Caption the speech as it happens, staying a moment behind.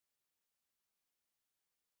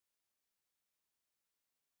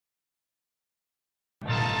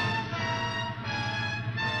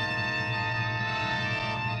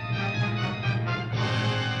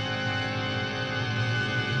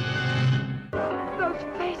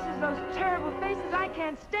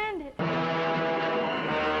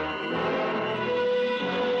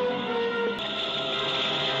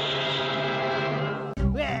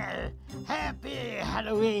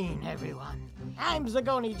Halloween, everyone. I'm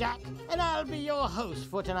Zagone Jack, and I'll be your host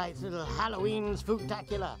for tonight's little Halloween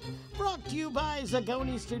spooktacular, brought to you by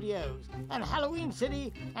Zagone Studios and Halloween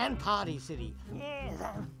City and Party City. Yes,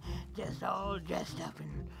 I'm just all dressed up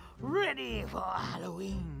and ready for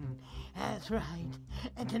Halloween. That's right.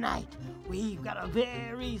 And tonight, we've got a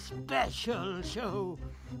very special show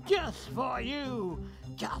just for you,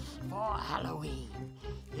 just for Halloween.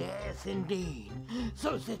 Yes, indeed.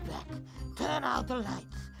 So sit back, turn out the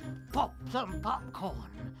lights, pop some popcorn,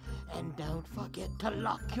 and don't forget to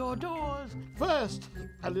lock your doors. First,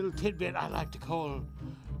 a little tidbit I like to call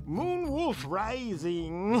Moon Wolf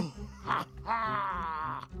Rising. Ha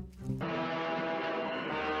ha!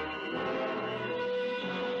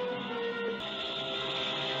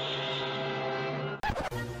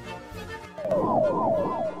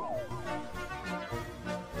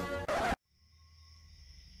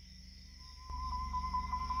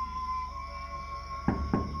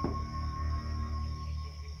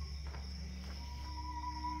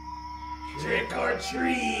 Trick or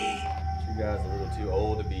treat! You guys are a little too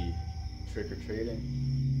old to be trick-or-treating.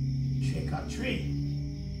 Trick or treat!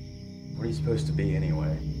 What are you supposed to be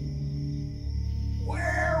anyway?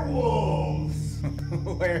 Werewolves!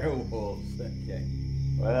 Werewolves, okay.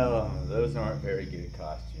 Well, those aren't very good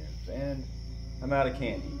costumes, and I'm out of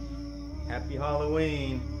candy. Happy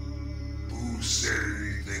Halloween! Who said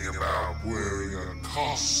anything about wearing a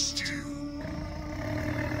costume?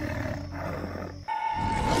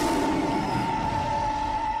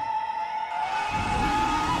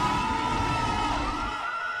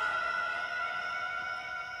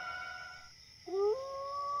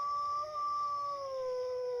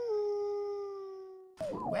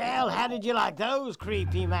 Well, how did you like those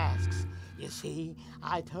creepy masks? You see,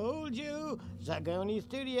 I told you, Zagone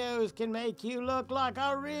Studios can make you look like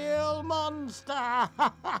a real monster.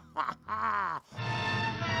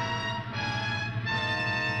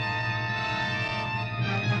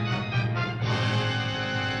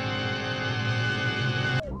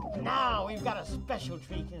 Now we've got a special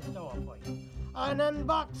treat in store for you. An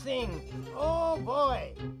unboxing. Oh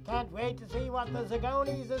boy, can't wait to see what the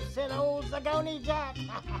Zagones have sent old Zagone Jack.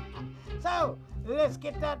 So, let's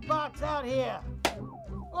get that box out here.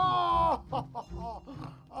 Oh,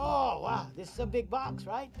 oh, wow, this is a big box,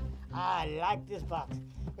 right? I like this box.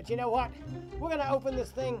 But you know what? We're gonna open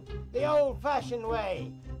this thing the old-fashioned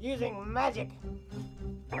way, using magic.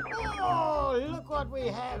 Oh, look what we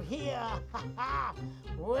have here.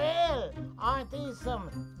 Well, aren't these some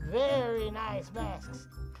very nice masks?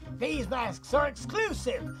 These masks are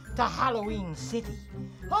exclusive to Halloween City.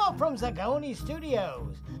 Oh, from Zagone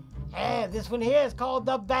Studios. And this one here is called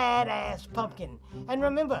the Badass Pumpkin. And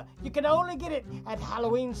remember, you can only get it at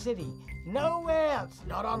Halloween City. Nowhere else.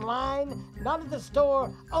 Not online, not at the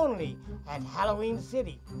store, only at Halloween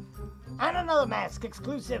City. And another mask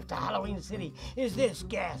exclusive to Halloween City is this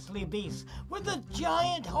ghastly beast with the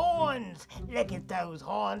giant horns. Look at those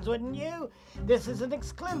horns, wouldn't you? This is an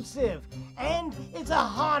exclusive, and it's a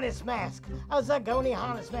harness mask, a Zagone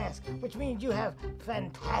harness mask, which means you have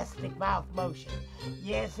fantastic mouth motion.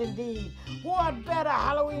 Yes, indeed. What better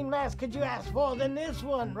Halloween mask could you ask for than this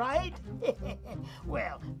one, right?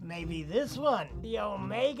 Well, maybe this one, the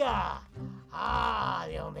Omega. Ah,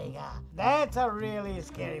 the Omega. That's a really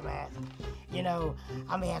scary mask. You know,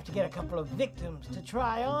 I may have to get a couple of victims to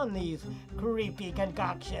try on these creepy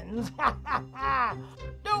concoctions.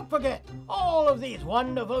 Don't forget, all of these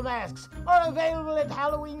wonderful masks are available at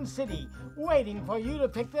Halloween City, waiting for you to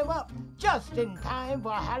pick them up just in time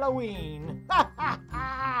for Halloween.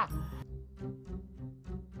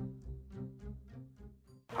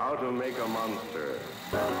 How to make a monster.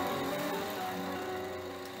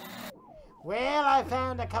 Well, I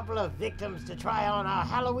found a couple of victims to try on our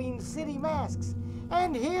Halloween City masks,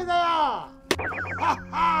 and here they are! Ha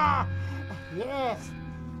ha! Yes,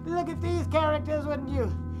 look at these characters, wouldn't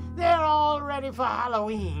you? They're all ready for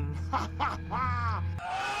Halloween! Ha ha ha!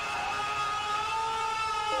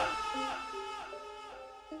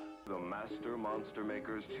 The Master Monster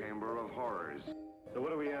Maker's Chamber of Horrors. So what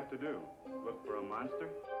do we have to do? Look for a monster?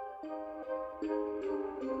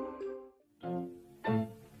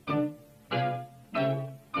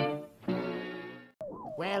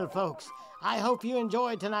 Well, folks, I hope you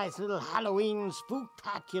enjoyed tonight's little Halloween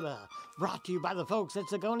spooktacular, brought to you by the folks at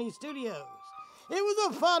Zagone Studios. It was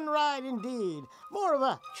a fun ride indeed, more of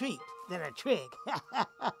a treat than a trick.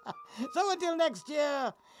 So until next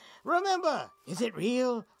year, remember, is it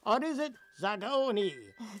real or is it Zagone?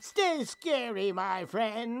 Stay scary, my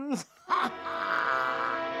friends. Happy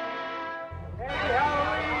Halloween!